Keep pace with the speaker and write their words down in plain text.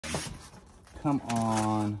come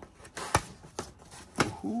on.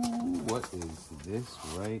 Ooh, what is this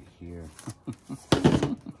right here?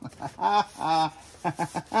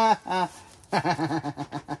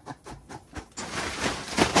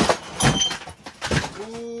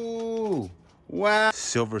 Ooh, wow.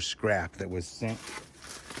 Silver scrap that was sent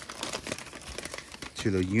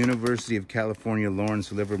to the University of California,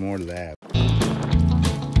 Lawrence Livermore Lab.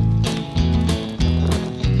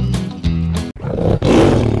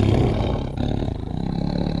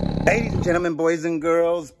 Ladies and gentlemen, boys and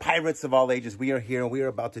girls, pirates of all ages, we are here and we are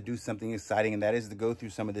about to do something exciting, and that is to go through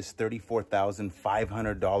some of this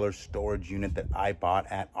 $34,500 storage unit that I bought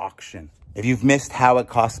at auction. If you've missed how it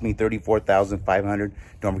cost me $34,500,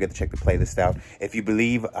 don't forget to check the playlist out. If you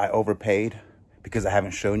believe I overpaid because I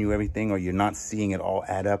haven't shown you everything or you're not seeing it all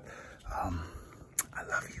add up, I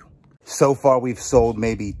love you. So far, we've sold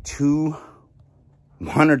maybe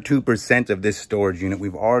 1 or 2% of this storage unit.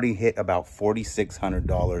 We've already hit about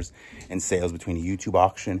 $4,600 in sales between a YouTube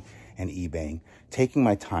auction and eBaying. Taking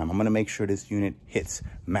my time, I'm gonna make sure this unit hits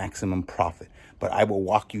maximum profit, but I will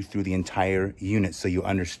walk you through the entire unit so you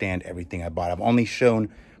understand everything I bought. I've only shown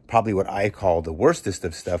probably what I call the worstest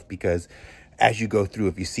of stuff, because as you go through,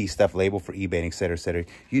 if you see stuff labeled for eBay, et cetera,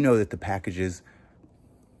 you know that the packages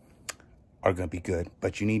are going to be good,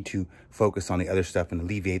 but you need to focus on the other stuff and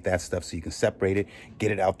alleviate that stuff so you can separate it, get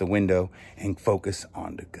it out the window, and focus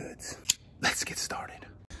on the goods. Let's get started.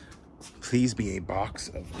 Please be a box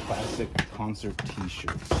of classic concert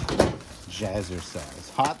t-shirts, jazzercise.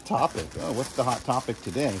 Hot Topic. Oh, what's the hot topic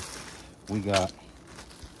today? We got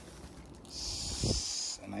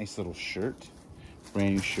a nice little shirt,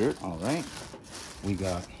 brand new shirt. All right. We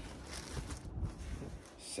got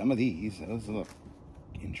some of these. Those look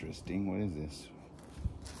interesting. What is this?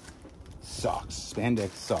 Socks,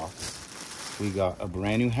 spandex socks. We got a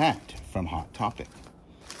brand new hat from Hot Topic.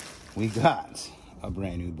 We got a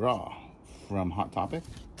brand new bra from Hot Topic.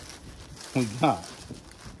 We got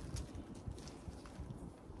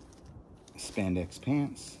spandex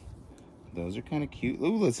pants. Those are kind of cute.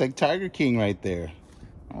 Ooh, looks like Tiger King right there.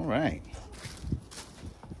 All right.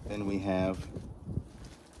 Then we have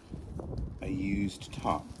a used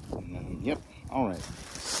top. Yep. All right.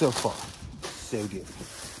 So far, so good.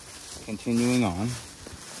 Continuing on.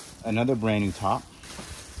 Another brand new top.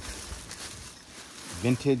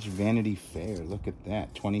 Vintage Vanity Fair. Look at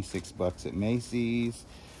that. 26 bucks at Macy's.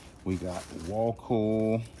 We got Wall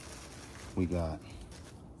Cool. We got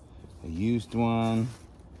a used one.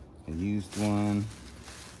 A used one.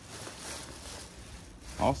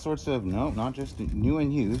 All sorts of, no, not just new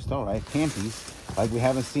and used. All right, panties. Like we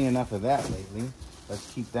haven't seen enough of that lately.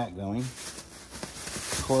 Let's keep that going.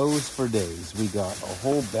 Clothes for days. We got a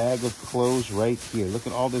whole bag of clothes right here. Look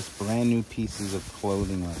at all this brand new pieces of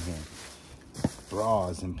clothing right here.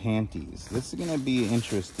 Bras and panties. This is going to be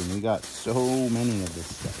interesting. We got so many of this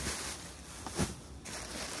stuff.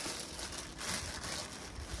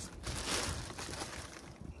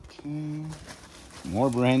 Okay. More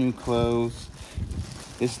brand new clothes.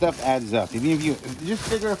 This stuff adds up. Even if you just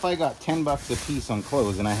figure, if I got 10 bucks a piece on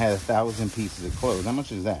clothes and I had 1,000 pieces of clothes, how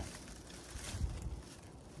much is that?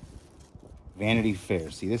 Vanity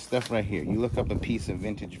Fair. See this stuff right here. You look up a piece of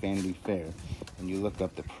vintage Vanity Fair and you look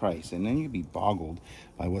up the price, and then you'd be boggled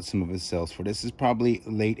by what some of it sells for. This is probably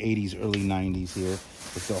late 80s, early 90s here.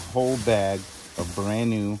 It's a whole bag of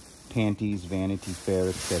brand new panties, Vanity Fair,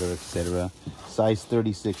 etc. Size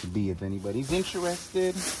 36B if anybody's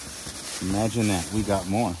interested. Imagine that. We got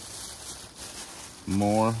more.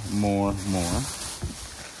 More.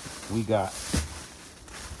 We got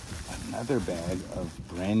another bag of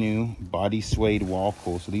brand new body suede Wall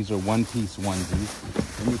Cool. So these are one-piece onesies.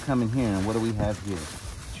 Then you come in here, and what do we have here?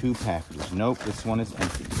 2 packages. Nope, this one is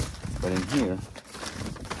empty. But in here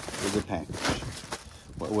is a package.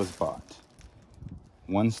 What was bought?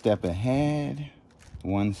 One step ahead.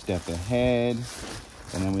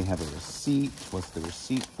 And then we have a receipt. What's the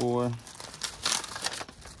receipt for?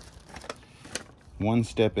 One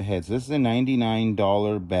step ahead. So this is a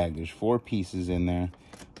 $99 bag. There's 4 pieces in there.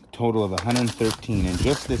 Total of 113 in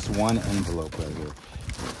just this one envelope right here.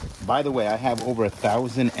 By the way, I have over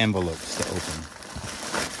 1,000 envelopes to open.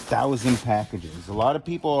 1,000 packages. A lot of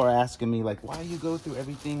people are asking me, like, why do you go through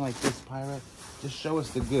everything like this, Pirate? Just show us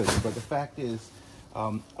the goods. But the fact is,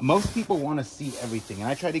 most people want to see everything. And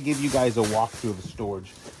I try to give you guys a walkthrough of the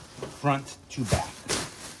storage front to back.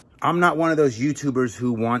 I'm not one of those YouTubers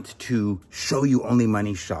who want to show you only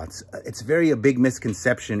money shots. It's a big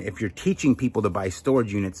misconception if you're teaching people to buy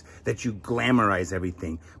storage units that you glamorize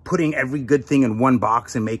everything. Putting every good thing in one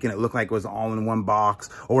box and making it look like it was all in one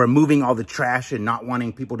box, or removing all the trash and not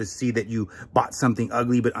wanting people to see that you bought something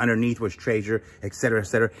ugly but underneath was treasure,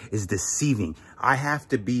 etc., is deceiving. I have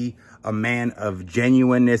to be a man of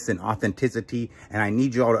genuineness and authenticity, and I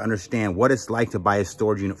need you all to understand what it's like to buy a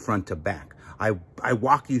storage unit front to back. I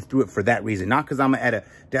walk you through it for that reason, not because I'm at a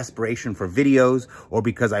desperation for videos or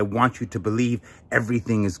because I want you to believe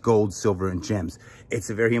everything is gold, silver, and gems.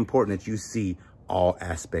 It's very important that you see all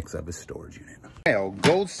aspects of a storage unit. Well,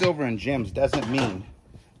 gold, silver, and gems doesn't mean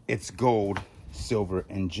it's gold, silver,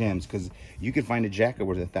 and gems, because you could find a jacket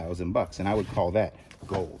worth $1,000 and I would call that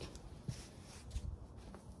gold.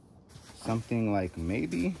 Something like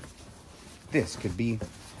maybe this could be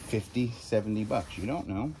 50, 70 bucks. You don't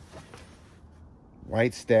know.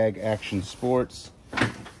 White Stag Action Sports.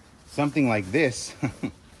 Something like this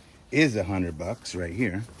is $100 right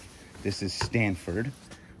here. This is Stanford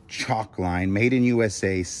chalk line, made in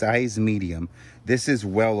USA, size medium. This is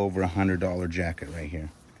well over $100 jacket right here.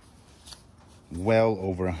 Well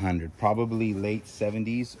over 100, probably late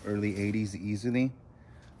 70s, early 80s easily.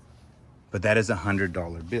 But that is a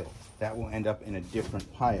 $100 bill. That will end up in a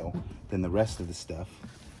different pile than the rest of the stuff.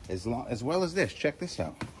 As well as this. Check this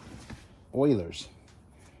out. Oilers.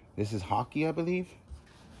 This is hockey, I believe.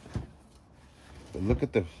 But look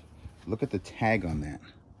at the tag on that.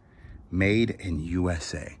 Made in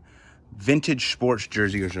USA. Vintage sports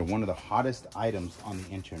jerseys are one of the hottest items on the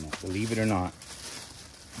internet. Believe it or not.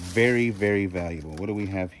 Very, very valuable. What do we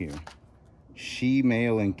have here?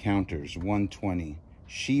 She-Male Encounters 120.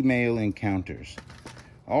 She-Male Encounters.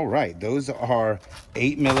 All right, those are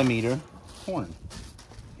 8mm horn.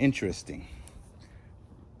 Interesting.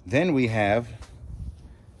 Then we have,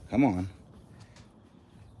 come on,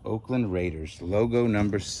 Oakland Raiders, logo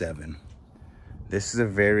number 7. This is a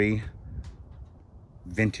very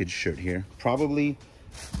vintage shirt here. Probably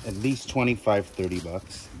at least 25, 30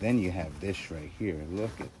 bucks. Then you have this right here.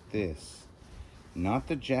 Look at this. Not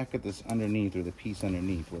the jacket that's underneath or the piece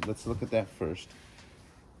underneath. Well, let's look at that first.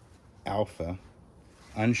 Alpha.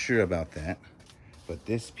 Unsure about that. But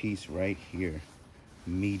this piece right here,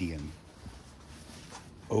 medium.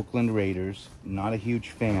 Oakland Raiders, not a huge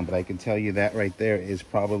fan, but I can tell you that right there is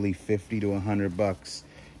probably 50 to 100 bucks.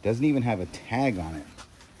 Doesn't even have a tag on it.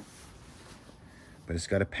 But it's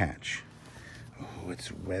got a patch. Oh,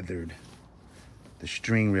 it's weathered. The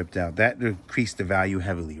string ripped out. That increased the value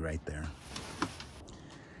heavily right there.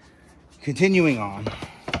 Continuing on.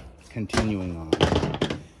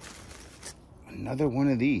 Another one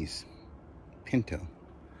of these. Pinto.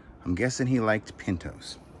 I'm guessing he liked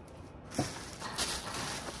Pintos.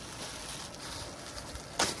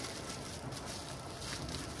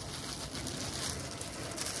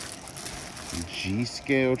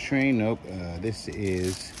 G-scale train. Nope. This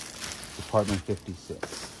is Department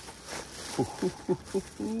 56.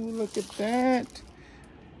 Ooh, look at that.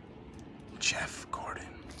 Jeff Gordon.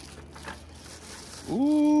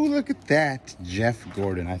 Ooh, look at that. Jeff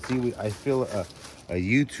Gordon. I feel a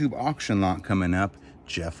YouTube auction lot coming up.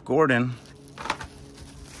 Jeff Gordon.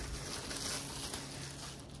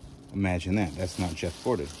 Imagine that. That's not Jeff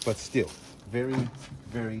Gordon, but still very,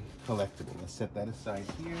 very collectible. Let's set that aside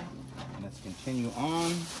here and let's continue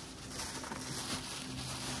on.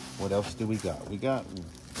 What else do we got? We got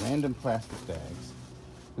random plastic bags.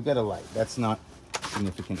 We got a light. That's not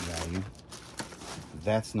significant value.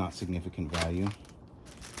 That's not significant value.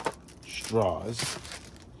 Straws.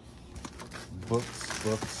 Books.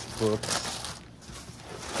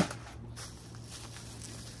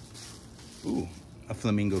 Ooh, a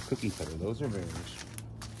flamingo cookie cutter. Those are very rich.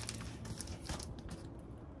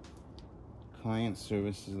 Client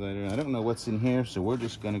services letter. I don't know what's in here, so we're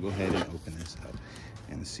just going to go ahead and open this up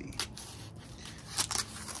and see.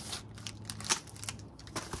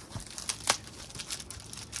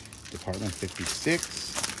 Department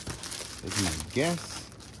 56 is my guess.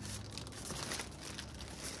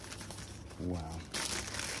 Wow.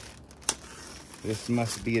 This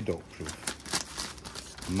must be adult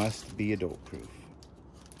proof. Must be adult proof.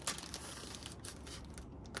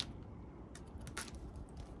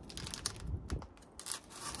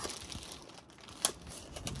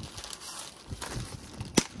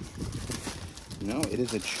 No, it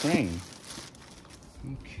is a train.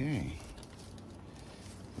 Okay.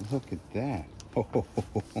 Look at that.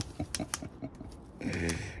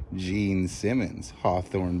 Gene Simmons,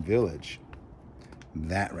 Hawthorne Village.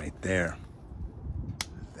 That right there.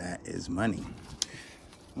 That is money.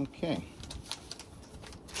 Okay.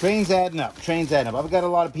 Train's adding up. Train's adding up. I've got a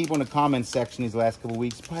lot of people in the comment section these last couple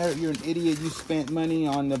weeks. Pirate, you're an idiot. You spent money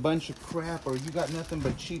on a bunch of crap, or you got nothing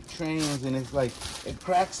but cheap trains. And it's like, it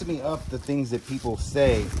cracks me up, the things that people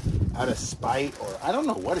say out of spite, or I don't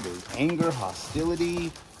know what it is. Anger,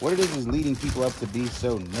 hostility. What it is leading people up to be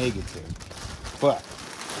so negative. But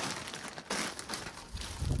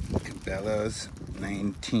Cabela's,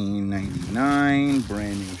 $19.99.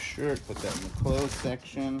 Brand new shirt. Put that in the clothes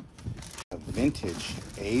section. A vintage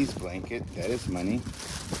A's blanket, that is money.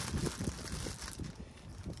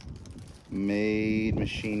 Made,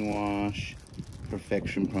 machine wash,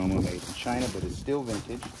 perfection promo, made in China, but it's still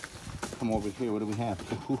vintage. Come over here, what do we have?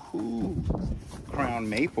 Ooh, Crown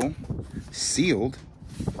Maple, sealed.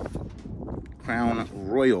 Crown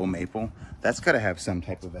Royal Maple. That's gotta have some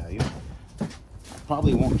type of value. I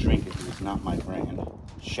probably won't drink it because it's not my brand.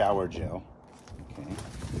 Shower gel, okay.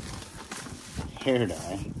 Hair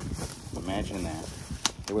dye. Imagine that.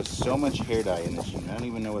 There was so much hair dye in this unit. I don't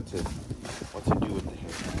even know what to do with the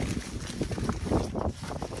hair dye.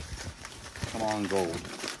 Come on, gold.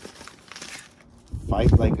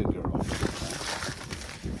 Fight like a girl.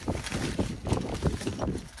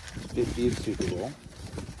 50th Super Bowl.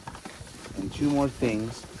 And 2 more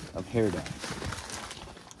things of hair dye.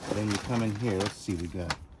 And then you come in here. Let's see. We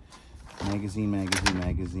got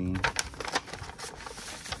magazine.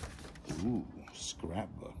 Ooh,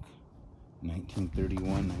 scrapbook.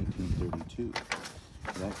 1931, 1932.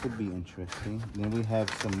 That could be interesting. Then we have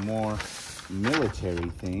some more military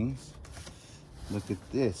things. Look at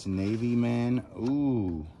this, Navy man.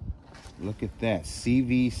 Ooh, look at that.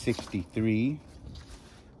 CV-63,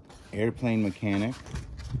 airplane mechanic.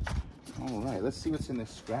 All right, let's see what's in this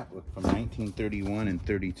scrapbook from 1931 and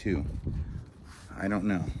 32. I don't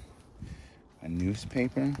know. A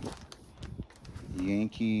newspaper,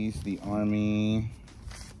 Yankees, the Army.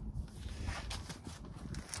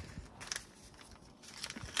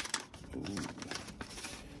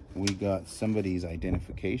 We got somebody's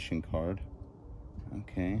identification card.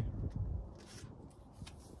 Okay.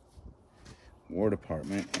 War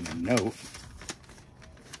Department, and a note.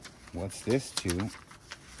 What's this to?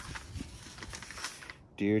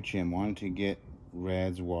 Dear Jim, wanted to get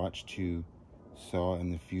Rad's watch to saw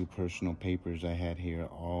in the few personal papers I had here.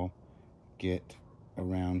 I'll get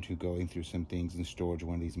around to going through some things in storage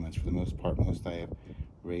one of these months. For the most part, most I have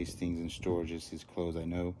raised things in storage is his clothes. I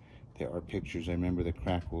know there are pictures. I remember the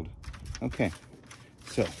crackled. Okay,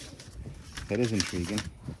 so that is intriguing.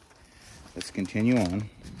 Let's continue on.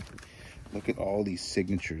 Look at all these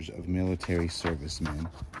signatures of military servicemen.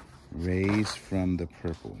 Raised from the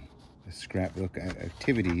purple. The scrapbook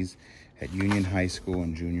activities at Union High School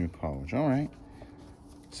and junior college. All right.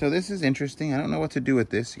 So this is interesting. I don't know what to do with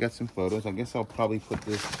this. You got some photos. I guess I'll probably put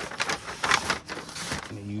this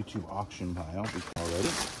in a YouTube auction pile already.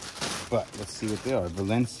 But let's see what they are.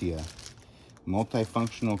 Valencia,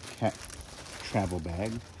 multifunctional cat travel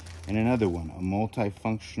bag. And another one, a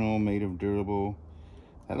multifunctional made of durable.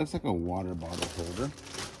 That looks like a water bottle holder.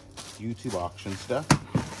 YouTube auction stuff.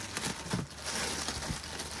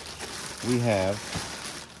 We have,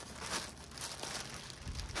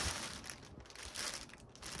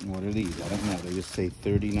 what are these? I don't know. They just say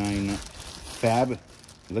 39 Fab.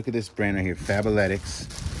 Look at this brand right here, Fabletics.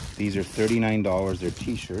 These are $39. They're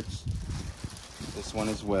t-shirts. This one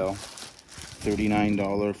as well, $39.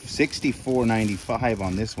 $64.95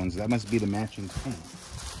 on this one. So that must be the matching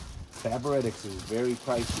pants. Fabletics is very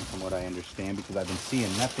pricey from what I understand because I've been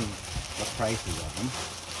seeing nothing but prices of them.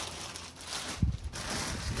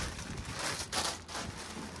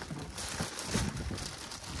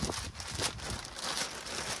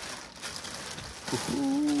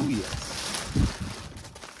 Ooh, yes.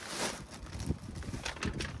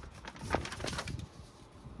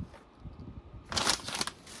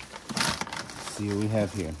 Let's see what we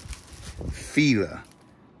have here. Fila.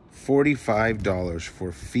 $45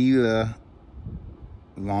 for Fila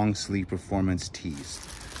long sleeve performance tees.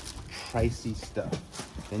 Pricey stuff.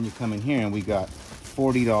 Then you come in here and we got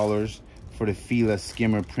 $40 for the Fila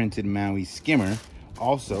skimmer printed Maui skimmer.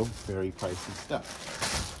 Also very pricey stuff.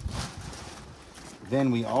 Then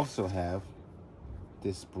we also have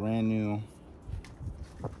this brand new,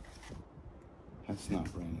 that's not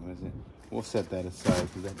brand new, is it? We'll set that aside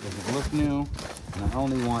because that doesn't look new. And I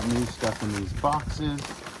only want new stuff in these boxes.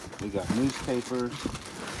 We got newspapers.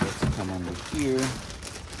 Let's come under here.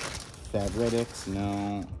 Fabletics,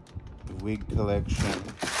 no. Wig collection,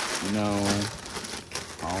 no.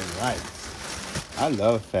 All right. I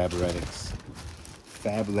love Fabletics.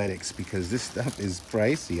 Fabletics because this stuff is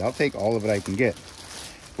pricey. I'll take all of it I can get.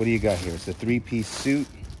 What do you got here? It's a 3-piece suit.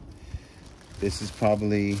 This is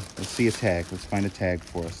probably, let's see a tag. Let's find a tag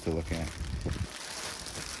for us to look at.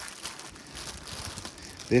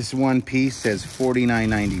 This one piece says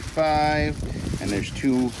 $49.95, and there's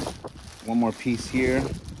one more piece here,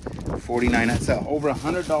 $49. That's over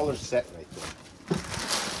 $100 set right there.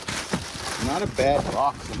 Not a bad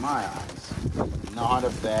box in my eyes. Not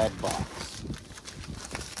a bad box.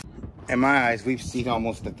 In my eyes, we've seen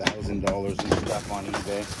almost $1,000 in stuff on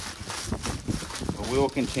eBay, but we'll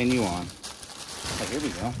continue on. Oh, here we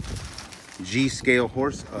go. G-scale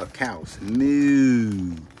horse cows.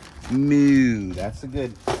 Moo. Moo. That's a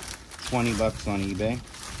good 20 bucks on eBay.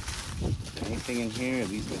 Anything in here? Are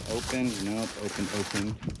these been opened? Nope.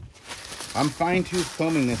 Open. I'm fine-tooth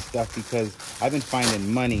combing this stuff because I've been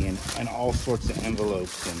finding money in all sorts of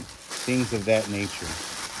envelopes and things of that nature.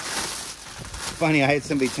 Funny, I had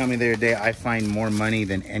somebody tell me the other day, I find more money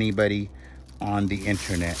than anybody on the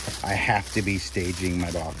internet. I have to be staging my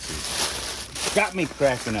boxes. Got me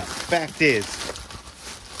cracking up. Fact is,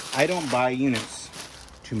 I don't buy units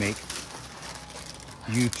to make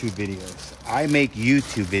YouTube videos. I make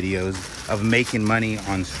YouTube videos of making money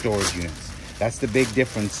on storage units. That's the big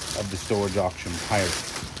difference of the storage auction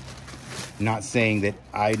pirates. Not saying that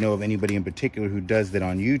I know of anybody in particular who does that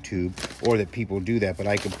on YouTube or that people do that, but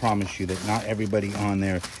I can promise you that not everybody on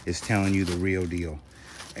there is telling you the real deal.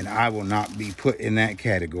 And I will not be put in that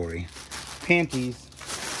category. Panties.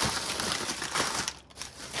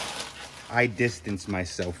 I distance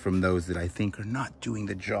myself from those that I think are not doing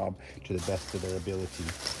the job to the best of their ability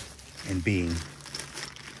and being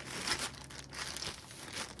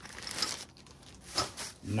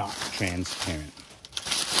not transparent.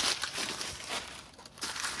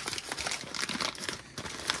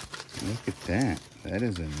 Look at that. That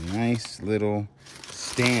is a nice little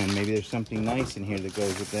stand. Maybe there's something nice in here that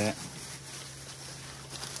goes with that.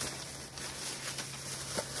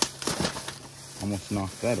 Almost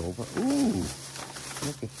knocked that over. Ooh,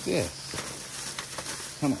 look at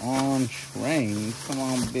this. Come on, train. Come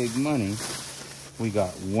on, big money. We got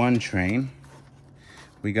one train.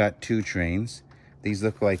 We got two trains. These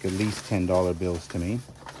look like at least $10 bills to me.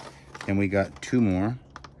 And we got two more.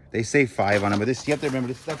 They say 5 on them, but this, you have to remember,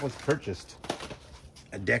 this stuff was purchased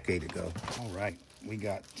a decade ago. All right, we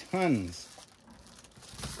got tons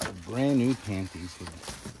of brand new panties here.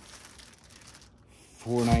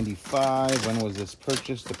 $4.95. When was this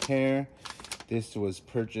purchased? A pair. This was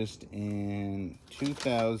purchased in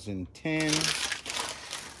 2010.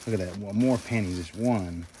 Look at that. Well, more panties. There's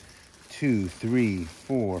 1, 2, 3,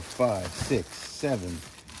 4, 5, 6, 7,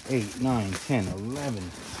 8, 9, 10,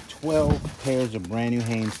 11, 12 pairs of brand new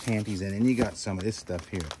Hanes panties. And then you got some of this stuff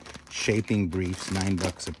here. Shaping briefs,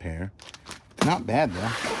 $9 a pair. Not bad though.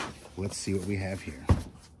 Let's see what we have here.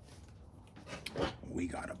 We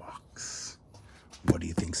got a box. What do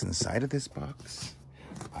you think's inside of this box?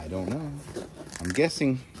 I don't know. I'm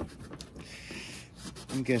guessing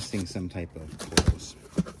some type of clothes.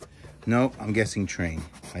 No, I'm guessing train.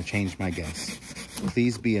 I changed my guess.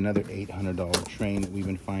 Please be another $800 train that we've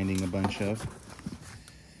been finding a bunch of.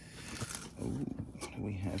 Ooh, what do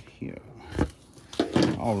we have here?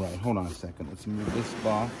 All right, hold on a second. Let's move this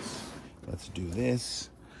box. Let's do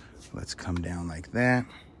this. Let's come down like that.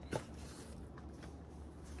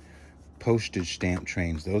 Postage stamp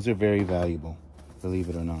trains. Those are very valuable, believe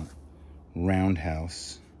it or not.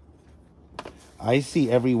 Roundhouse. I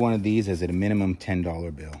see every one of these as at a minimum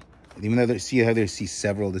 $10 bill. Even though see how they see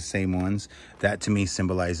several of the same ones, that to me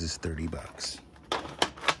symbolizes 30 bucks.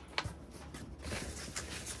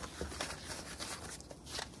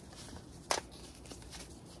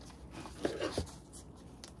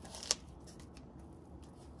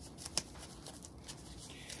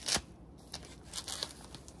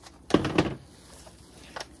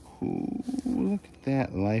 Ooh, look at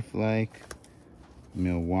that. Lifelike.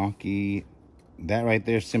 Milwaukee. That right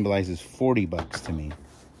there symbolizes 40 bucks to me.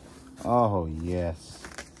 Oh, yes.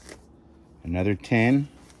 Another 10.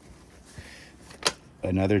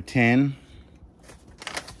 Another 10.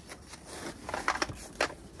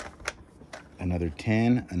 Another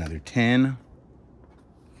 10. Another 10.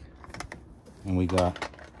 And we got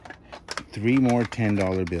 3 more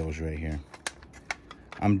 $10 bills right here.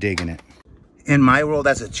 I'm digging it. In my world,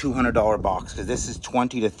 that's a $200 box because this is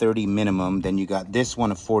 20 to 30 minimum. Then you got this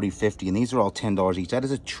one of 40, 50, and these are all $10 each. That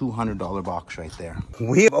is a $200 box right there.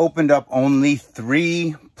 We have opened up only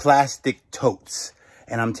 3 plastic totes,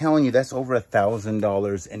 and I'm telling you, that's over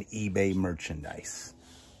 $1,000 in eBay merchandise.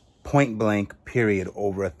 Point blank, period,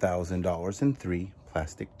 over $1,000 in 3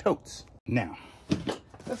 plastic totes. Now,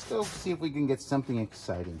 let's go see if we can get something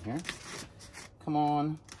exciting here. Come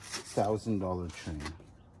on, $1,000 train.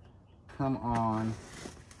 Come on,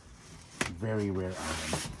 Very rare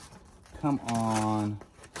item. Come on.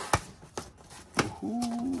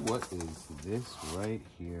 Ooh, what is this right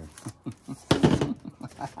here?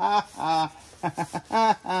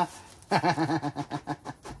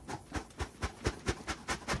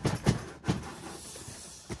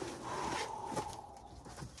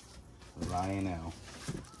 Lionel.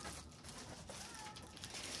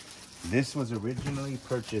 This was originally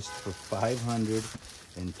purchased for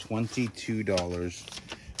 $522.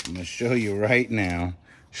 I'm gonna show you right now.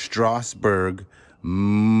 Strasbourg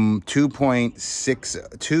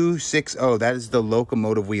 2.6260. That is the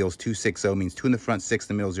locomotive wheels. 260 means 2 in the front, 6 in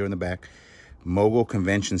the middle, 0 in the back. Mogul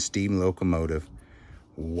convention steam locomotive.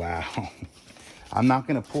 Wow. I'm not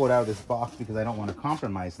going to pull it out of this box because I don't want to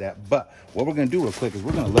compromise that. But what we're going to do real quick is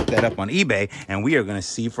we're going to look that up on eBay and we are going to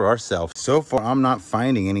see for ourselves. So far, I'm not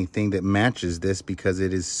finding anything that matches this because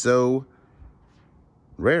it is so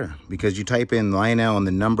rare. Because you type in Lionel and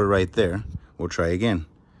the number right there. We'll try again.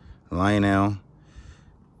 Lionel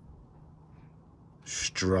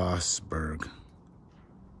Strasbourg.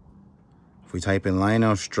 If we type in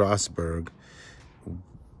Lionel Strasbourg,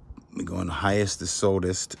 we go on the highest to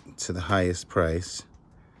soldest to the highest price.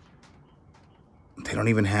 They don't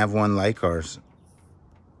even have one like ours.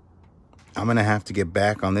 I'm gonna have to get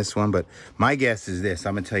back on this one, but my guess is this.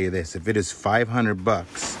 I'm gonna tell you this. If it is 500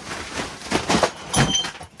 bucks.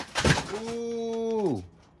 Ooh,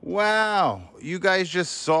 wow. You guys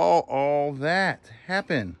just saw all that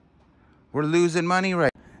happen. We're losing money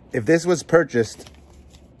right. If this was purchased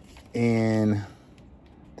in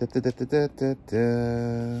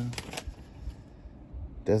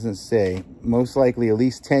doesn't say, most likely at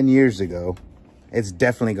least 10 years ago, it's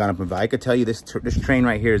definitely gone up in value. I could tell you this train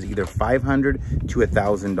right here is either $500 to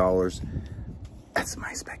 $1,000. That's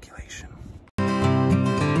my speculation.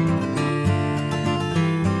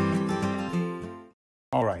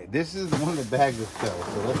 All right, this is one of the bags that fell.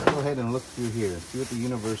 So let's go ahead and look through here and see what the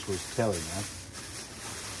universe was telling us.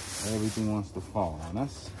 Everything wants to fall on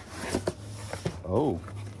us. Oh,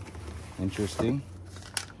 interesting.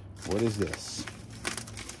 What is this?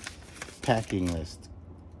 Packing list.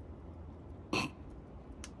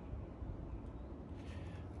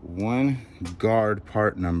 One guard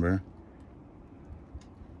part number.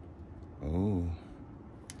 Oh.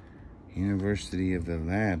 University of the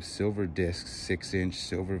Lab. Silver disc, 6-inch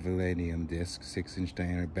silver vanadium disc, 6-inch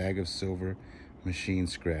diameter. Bag of silver machine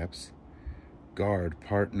scraps. Guard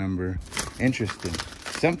part number. Interesting.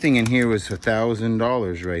 Something in here was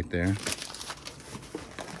 $1,000 right there.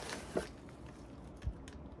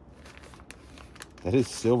 That is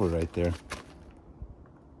silver right there.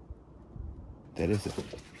 That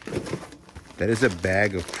is a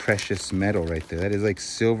bag of precious metal right there. That is like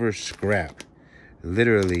silver scrap.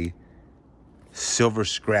 Literally silver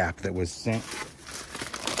scrap that was sent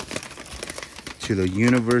to the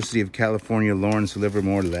University of California Lawrence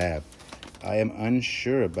Livermore Lab. I am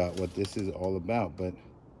unsure about what this is all about, but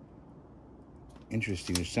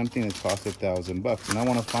interesting. There's something that costs $1,000 and I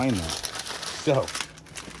want to find that. So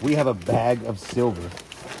we have a bag of silver.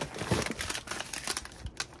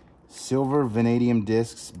 Silver vanadium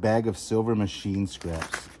discs, bag of silver machine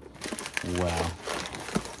scraps. Wow.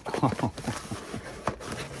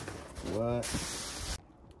 What?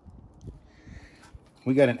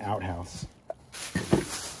 We got an outhouse.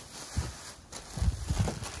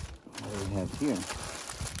 What do we have here?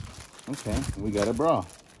 Okay, we got a bra.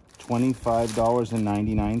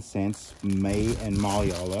 $25.99, May and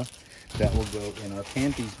Malayala. That will go in our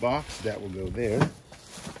panties box. That will go there.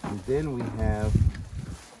 And then we have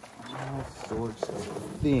all sorts of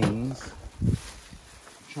things.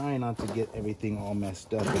 Trying not to get everything all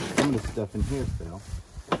messed up, but some of the stuff in here fell.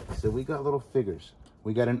 So we got little figures.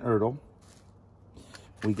 We got an Ertl.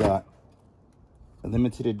 We got a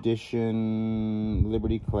limited edition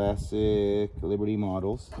Liberty Classic, Liberty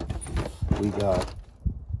models. We got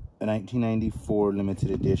a 1994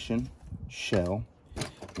 limited edition Shell.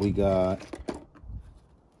 We got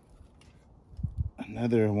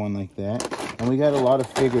another one like that. And we got a lot of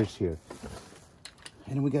figures here.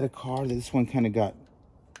 And we got a car that this one kind of got.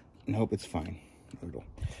 Nope, it's fine.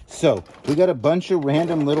 So we got a bunch of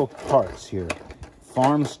random little parts here.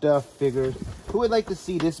 Farm stuff, figures. Who would like to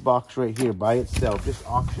see this box right here by itself, just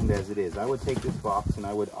auctioned as it is? I would take this box and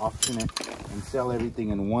I would auction it and sell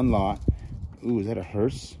everything in one lot. Ooh, is that a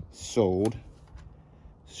hearse? Sold.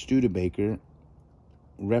 Studebaker.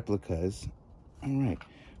 Replicas. All right.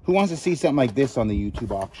 Who wants to see something like this on the YouTube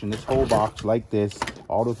auction? This whole box like this,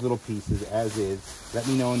 all those little pieces as is. Let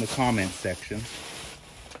me know in the comments section.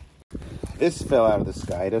 This fell out of the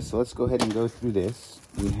sky, so let's go ahead and go through this.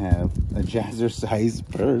 We have a jazzercise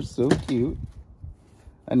purse, so cute.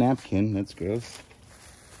 A napkin, that's gross.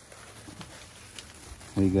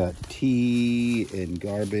 We got tea and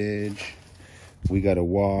garbage. We got a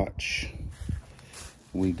watch.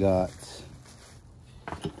 We got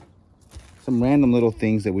some random little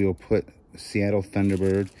things that we will put. Seattle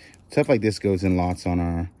Thunderbird. Stuff like this goes in lots on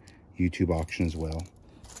our YouTube auction as well.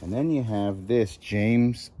 And then you have this,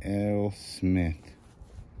 James L. Smith.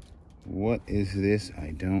 What is this?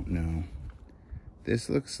 I don't know. This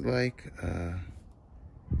looks like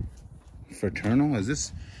fraternal.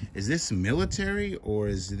 Is this military, or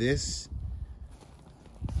is this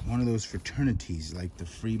one of those fraternities like the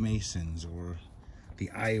Freemasons or the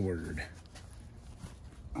I Word?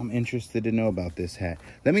 I'm interested to know about this hat.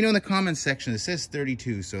 Let me know in the comments section. It says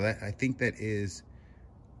 32, so I think that is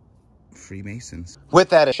Freemasons. With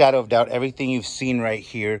that, a shadow of doubt, everything you've seen right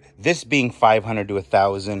here, this being 500 to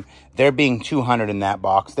 1,000, there being 200 in that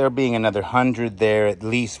box, there being another 100 there at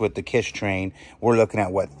least with the Kish train. We're looking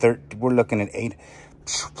at what? We're looking at 8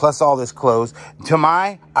 plus all this clothes. To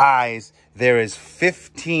my eyes, there is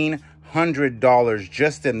 $1,500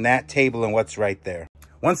 just in that table and what's right there.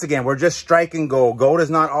 Once again, we're just striking gold. Gold is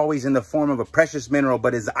not always in the form of a precious mineral,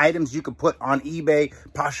 but is items you can put on eBay,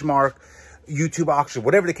 Poshmark, YouTube auction,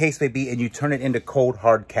 whatever the case may be, and you turn it into cold,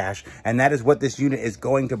 hard cash. And that is what this unit is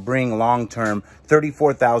going to bring long-term,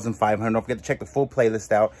 $34,500. Don't forget to check the full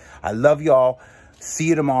playlist out. I love y'all. See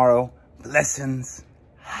you tomorrow. Blessings.